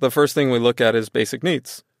things. The first thing we look at is basic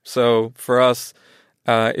needs. So for us,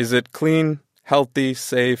 is it clean, healthy,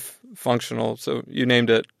 safe, functional? So you named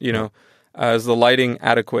it, is the lighting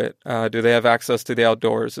adequate? Do they have access to the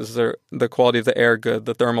outdoors? Is there the quality of the air good,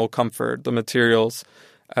 the thermal comfort, the materials?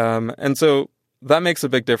 And so that makes a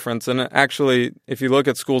big difference. And actually, if you look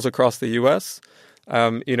at schools across the U.S.,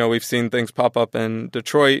 we've seen things pop up in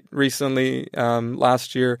Detroit recently,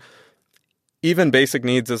 last year. Even basic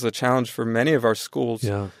needs is a challenge for many of our schools.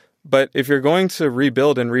 Yeah. But if you're going to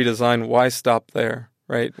rebuild and redesign, why stop there,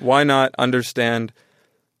 right? Why not understand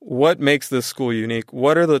what makes this school unique?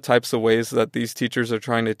 What are the types of ways that these teachers are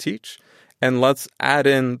trying to teach? And let's add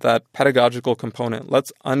in that pedagogical component.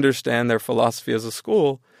 Let's understand their philosophy as a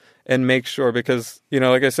school and make sure, because,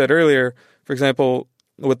 like I said earlier, for example,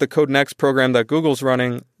 with the Code Next program that Google's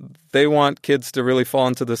running, they want kids to really fall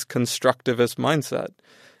into this constructivist mindset.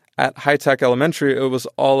 At High Tech Elementary, it was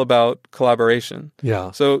all about collaboration.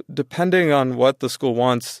 Yeah. So depending on what the school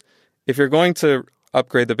wants, if you're going to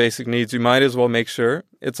upgrade the basic needs, you might as well make sure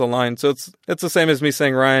it's aligned. So it's the same as me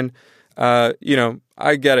saying, Ryan, I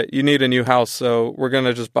get it. You need a new house, so we're going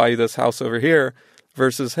to just buy you this house over here.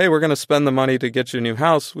 Versus, hey, we're going to spend the money to get you a new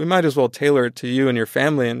house. We might as well tailor it to you and your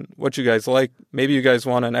family and what you guys like. Maybe you guys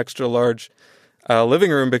want an extra large living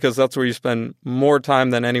room because that's where you spend more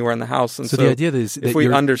time than anywhere in the house. And so the idea is if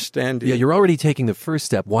we understand you. Yeah, you're already taking the first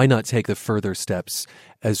step. Why not take the further steps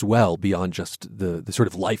as well beyond just the sort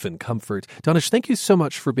of life and comfort? Danish, thank you so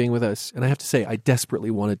much for being with us. And I have to say, I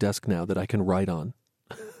desperately want a desk now that I can write on.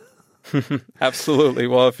 Absolutely.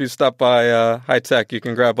 Well, if you stop by High Tech, you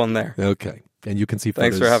can grab one there. Okay. And you can see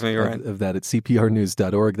Thanks photos for having me, Ryan. of that at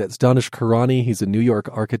cprnews.org. That's Danish Karani. He's a New York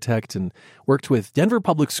architect and worked with Denver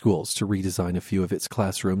Public Schools to redesign a few of its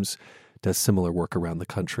classrooms, does similar work around the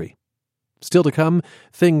country. Still to come,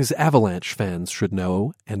 things Avalanche fans should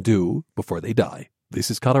know and do before they die.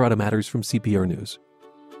 This is Colorado Matters from CPR News.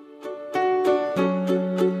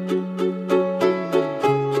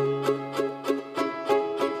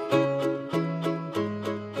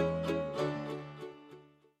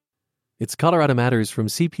 It's Colorado Matters from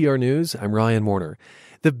CPR News. I'm Ryan Warner.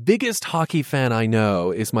 The biggest hockey fan I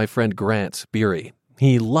know is my friend Grant Beery.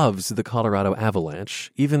 He loves the Colorado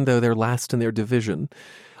Avalanche, even though they're last in their division.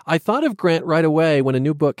 I thought of Grant right away when a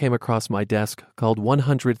new book came across my desk called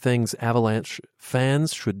 100 Things Avalanche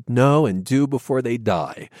Fans Should Know and Do Before They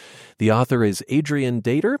Die. The author is Adrian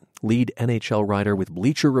Dater, lead NHL writer with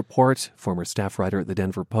Bleacher Report, former staff writer at the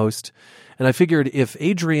Denver Post. And I figured if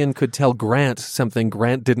Adrian could tell Grant something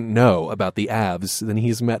Grant didn't know about the Avs, then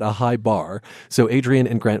he's met a high bar. So Adrian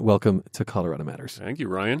and Grant, welcome to Colorado Matters. Thank you,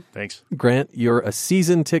 Ryan. Thanks. Grant, you're a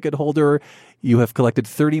season ticket holder. You have collected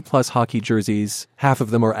 30-plus hockey jerseys. Half of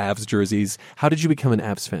them are Avs jerseys. How did you become an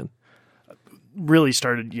Avs fan? Really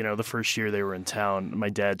started, the first year they were in town. My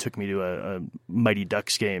dad took me to a Mighty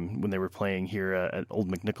Ducks game when they were playing here at Old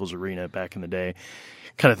McNichols Arena back in the day.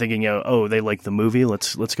 Kind of thinking, they like the movie.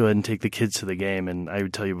 Let's go ahead and take the kids to the game. And I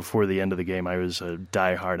would tell you, before the end of the game, I was a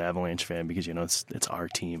diehard Avalanche fan because it's our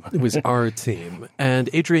team. It was our team. And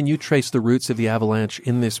Adrian, you traced the roots of the Avalanche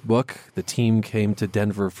in this book. The team came to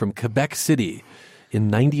Denver from Quebec City in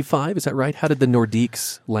 '95. Is that right? How did the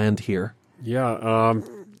Nordiques land here? Yeah.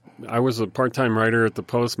 I was a part-time writer at the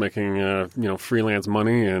Post making, freelance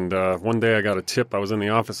money. And one day I got a tip. I was in the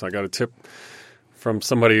office. I got a tip from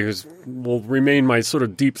somebody will remain my sort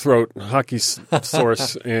of deep throat hockey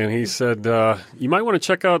source. And he said, you might want to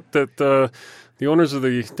check out that the owners of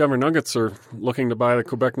the Denver Nuggets are looking to buy the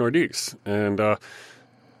Quebec Nordiques. And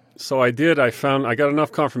so I did. I got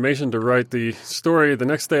enough confirmation to write the story the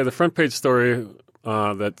next day, the front page story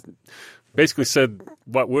that basically said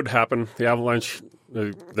what would happen. The Avalanche,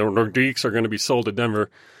 the Nordiques are going to be sold to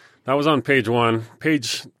Denver. That was on page 1.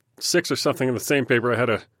 Page 6 or something in the same paper, I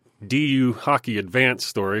had a DU hockey advanced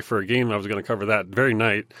story for a game I was going to cover that very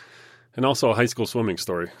night, and also a high school swimming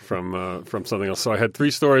story from something else. So I had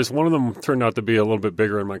 3 stories. One of them turned out to be a little bit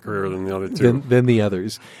bigger in my career than the other 2. Than the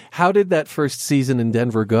others. How did that first season in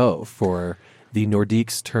Denver go for the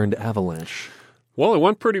Nordiques turned Avalanche? Well, it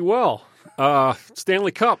went pretty well.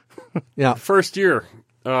 Stanley Cup. Yeah. First year.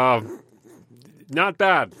 Not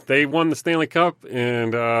bad. They won the Stanley Cup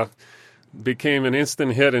and became an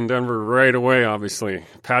instant hit in Denver right away, obviously.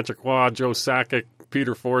 Patrick Waugh, Joe Sakic,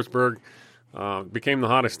 Peter Forsberg became the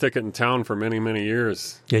hottest ticket in town for many, many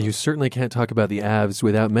years. Yeah, you certainly can't talk about the Avs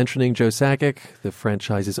without mentioning Joe Sakic, the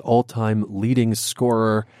franchise's all-time leading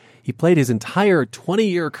scorer. He played his entire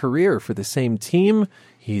 20-year career for the same team.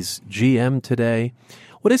 He's GM today.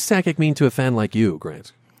 What does Sakic mean to a fan like you,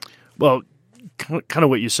 Grant? Well, kind of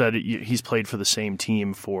what you said. He's played for the same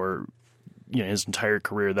team for his entire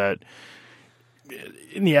career. That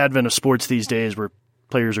in the advent of sports these days, where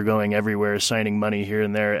players are going everywhere, signing money here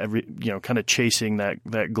and there, kind of chasing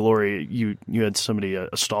that glory. You had somebody, a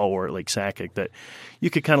stalwart like Sakic, that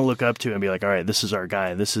you could kind of look up to and be like, all right, this is our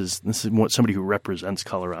guy. This is somebody who represents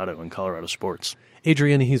Colorado and Colorado sports.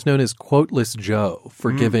 Adrian, he's known as Quoteless Joe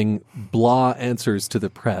for giving blah answers to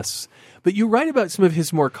the press. But you write about some of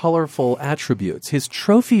his more colorful attributes, his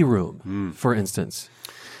trophy room, for instance.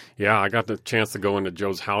 Yeah, I got the chance to go into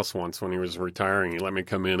Joe's house once when he was retiring. He let me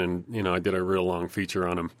come in and, I did a real long feature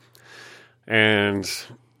on him. And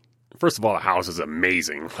first of all, the house is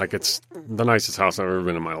amazing. Like, it's the nicest house I've ever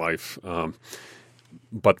been in my life.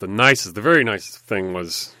 But the very nicest thing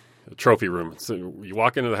was a trophy room. So you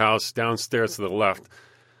walk into the house, downstairs to the left,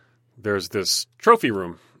 there's this trophy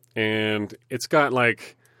room. And it's got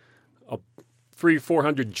like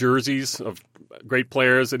 300-400 jerseys of great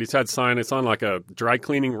players that he's had signed. It's on like a dry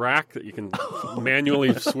cleaning rack that you can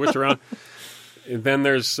manually switch around. And then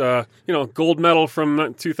there's, gold medal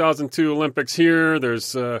from 2002 Olympics here.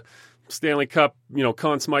 There's Stanley Cup,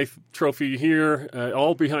 Conn Smythe trophy here,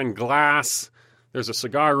 all behind glass. There's a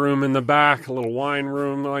cigar room in the back, a little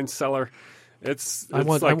wine cellar. It's like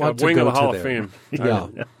a wing of the Hall of Fame. Yeah.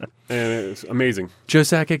 And it's amazing. Joe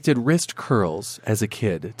Sakic did wrist curls as a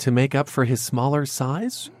kid to make up for his smaller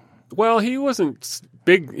size? Well, he wasn't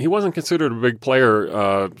big. He wasn't considered a big player.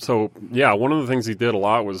 One of the things he did a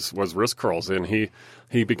lot was wrist curls, and he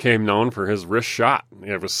became known for his wrist shot.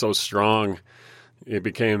 It was so strong. It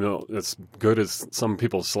became as good as some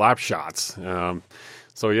people's slap shots.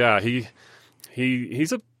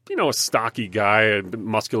 He's a stocky guy, a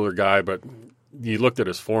muscular guy, but you looked at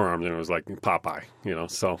his forearms and it was like Popeye,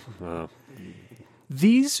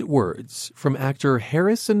 These words from actor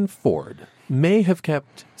Harrison Ford may have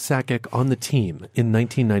kept Sakic on the team in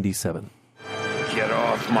 1997. Get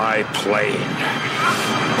off my plane.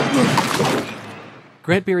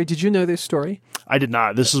 Grant Berry, did you know this story? I did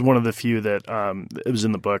not. This is one of the few that it was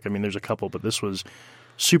in the book. I mean, there's a couple, but this was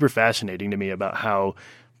super fascinating to me about how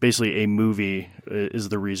basically a movie is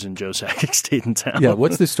the reason Joe Sakic stayed in town. Yeah,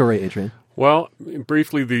 what's the story, Adrian? Well,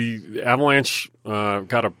 briefly, the Avalanche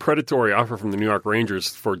got a predatory offer from the New York Rangers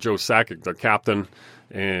for Joe Sakic, the captain,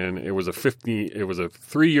 and it was a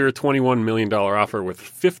 3-year, $21 million offer with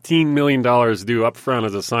 $15 million due up front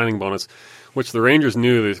as a signing bonus, which the Rangers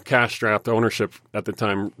knew the cash-strapped ownership at the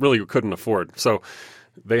time really couldn't afford. So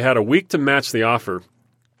they had a week to match the offer.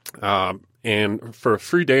 And for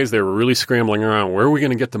 3 days, they were really scrambling around. Where are we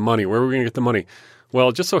going to get the money? Well,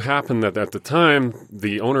 it just so happened that at the time,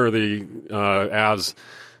 the owner of the Avs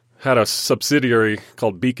had a subsidiary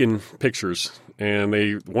called Beacon Pictures. And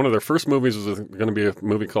one of their first movies was going to be a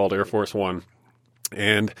movie called Air Force One.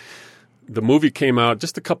 And the movie came out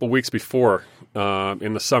just a couple weeks before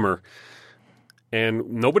in the summer.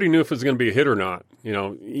 And nobody knew if it was going to be a hit or not.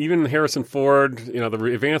 Even Harrison Ford, the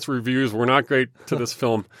advanced reviews were not great to this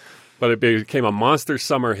film. But it became a monster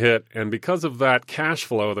summer hit, and because of that cash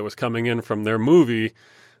flow that was coming in from their movie,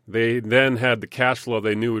 they then had the cash flow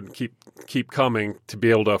they knew would keep coming to be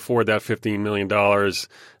able to afford that $15 million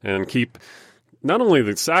and keep not only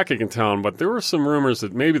the Sakic in town, but there were some rumors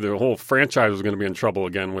that maybe the whole franchise was going to be in trouble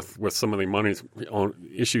again with some of the money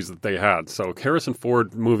issues that they had. So Harrison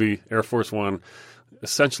Ford movie Air Force One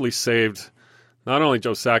essentially saved not only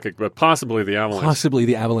Joe Sakic, but possibly the Avalanche. Possibly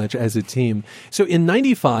the Avalanche as a team. So in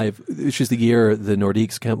 95, which is the year the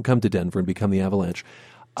Nordiques come to Denver and become the Avalanche,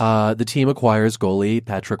 the team acquires goalie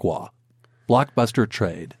Patrick Waugh. Blockbuster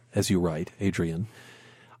trade, as you write, Adrian.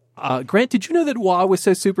 Grant, did you know that Waugh was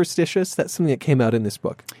so superstitious? That's something that came out in this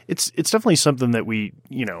book. It's definitely something that we,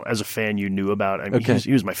 as a fan, you knew about. I mean,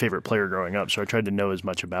 he was my favorite player growing up, so I tried to know as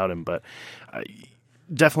much about him, but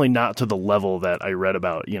definitely not to the level that I read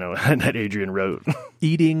about, that Adrian wrote.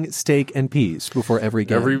 Eating steak and peas before every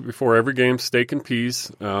game. Before every game, steak and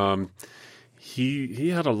peas. He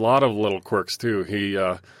had a lot of little quirks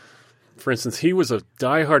too. For instance, he was a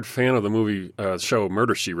diehard fan of the movie show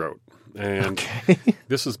Murder, She Wrote. And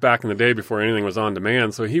this was back in the day before anything was on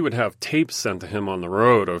demand, so he would have tapes sent to him on the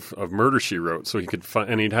road of Murder, She Wrote, so he could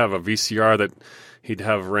and he'd have a VCR that he'd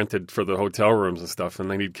have rented for the hotel rooms and stuff,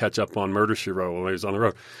 and then he'd catch up on Murder, She Wrote while he was on the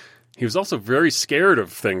road. He was also very scared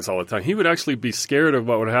of things all the time. He would actually be scared of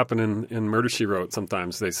what would happen in Murder, She Wrote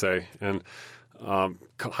sometimes, they say, and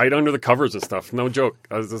hide under the covers and stuff. No joke.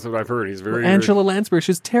 That's what I've heard. He's very... Angela Lansbury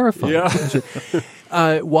is terrifying.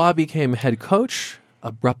 Yeah. Waugh became head coach,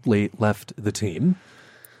 abruptly left the team.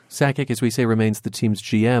 Sakic, as we say, remains the team's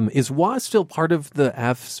GM. Is Waugh still part of the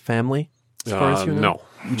Avs family, as far as you know?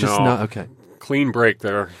 No. Okay. Clean break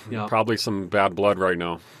there. Yeah. Probably some bad blood right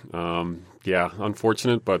now.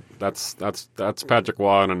 Unfortunate, but that's Patrick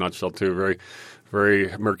Waugh in a nutshell too. Very,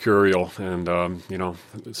 very mercurial, and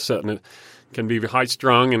setting it can be high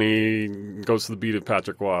strung, and he goes to the beat of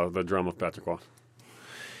Patrick Waugh, the drum of Patrick Waugh.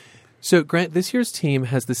 So, Grant, this year's team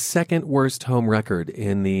has the second worst home record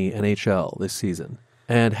in the NHL this season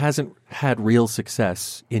and hasn't had real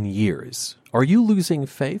success in years. Are you losing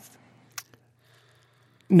faith?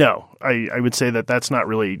 No, I would say that's not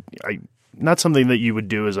really not something that you would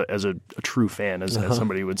do as a true fan, as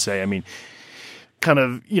somebody would say. I mean, kind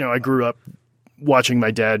of, I grew up watching my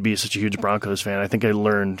dad be such a huge Broncos fan. I think I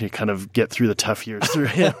learned to kind of get through the tough years through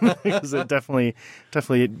him because it definitely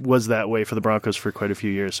was that way for the Broncos for quite a few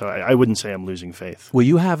years. So I wouldn't say I'm losing faith. Well,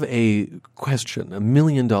 you have a question, $1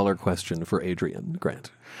 million question for Adrian, Grant.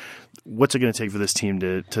 What's it going to take for this team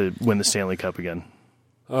to win the Stanley Cup again?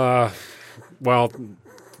 Well,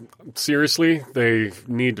 seriously, they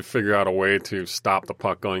need to figure out a way to stop the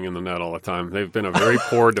puck going in the net all the time. They've been a very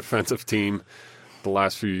poor defensive team the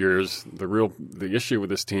last few years. The issue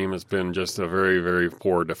with this team has been just a very, very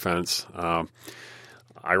poor defense.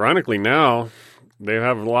 Ironically, now they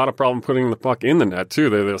have a lot of problem putting the puck in the net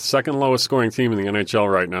too. They're the second lowest scoring team in the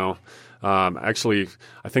NHL right now. Actually,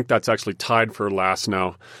 I think that's actually tied for last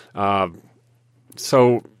now. The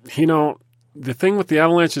thing with the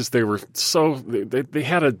Avalanche is they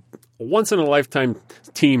had a once in a lifetime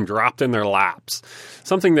team dropped in their laps.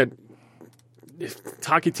 Something that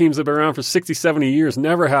hockey teams that have been around for 60, 70 years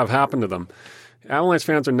never have happened to them. Avalanche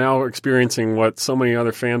fans are now experiencing what so many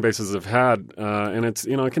other fan bases have had, and it's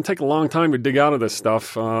it can take a long time to dig out of this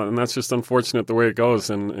stuff, and that's just unfortunate the way it goes,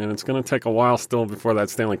 and it's going to take a while still before that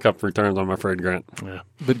Stanley Cup returns, I'm afraid, Grant. Yeah.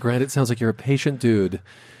 But Grant, it sounds like you're a patient dude.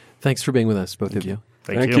 Thanks for being with us, both of you.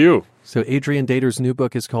 Thank you. So Adrian Dater's new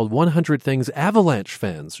book is called 100 Things Avalanche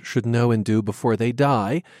Fans Should Know and Do Before They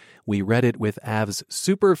Die. We read it with Avs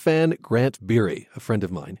superfan Grant Beery, a friend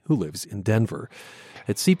of mine who lives in Denver.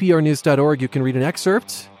 At cprnews.org, you can read an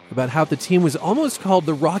excerpt about how the team was almost called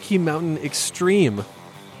the Rocky Mountain Extreme.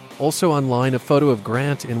 Also online, a photo of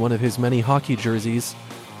Grant in one of his many hockey jerseys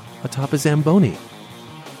atop a Zamboni.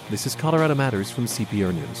 This is Colorado Matters from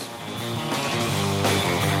CPR News.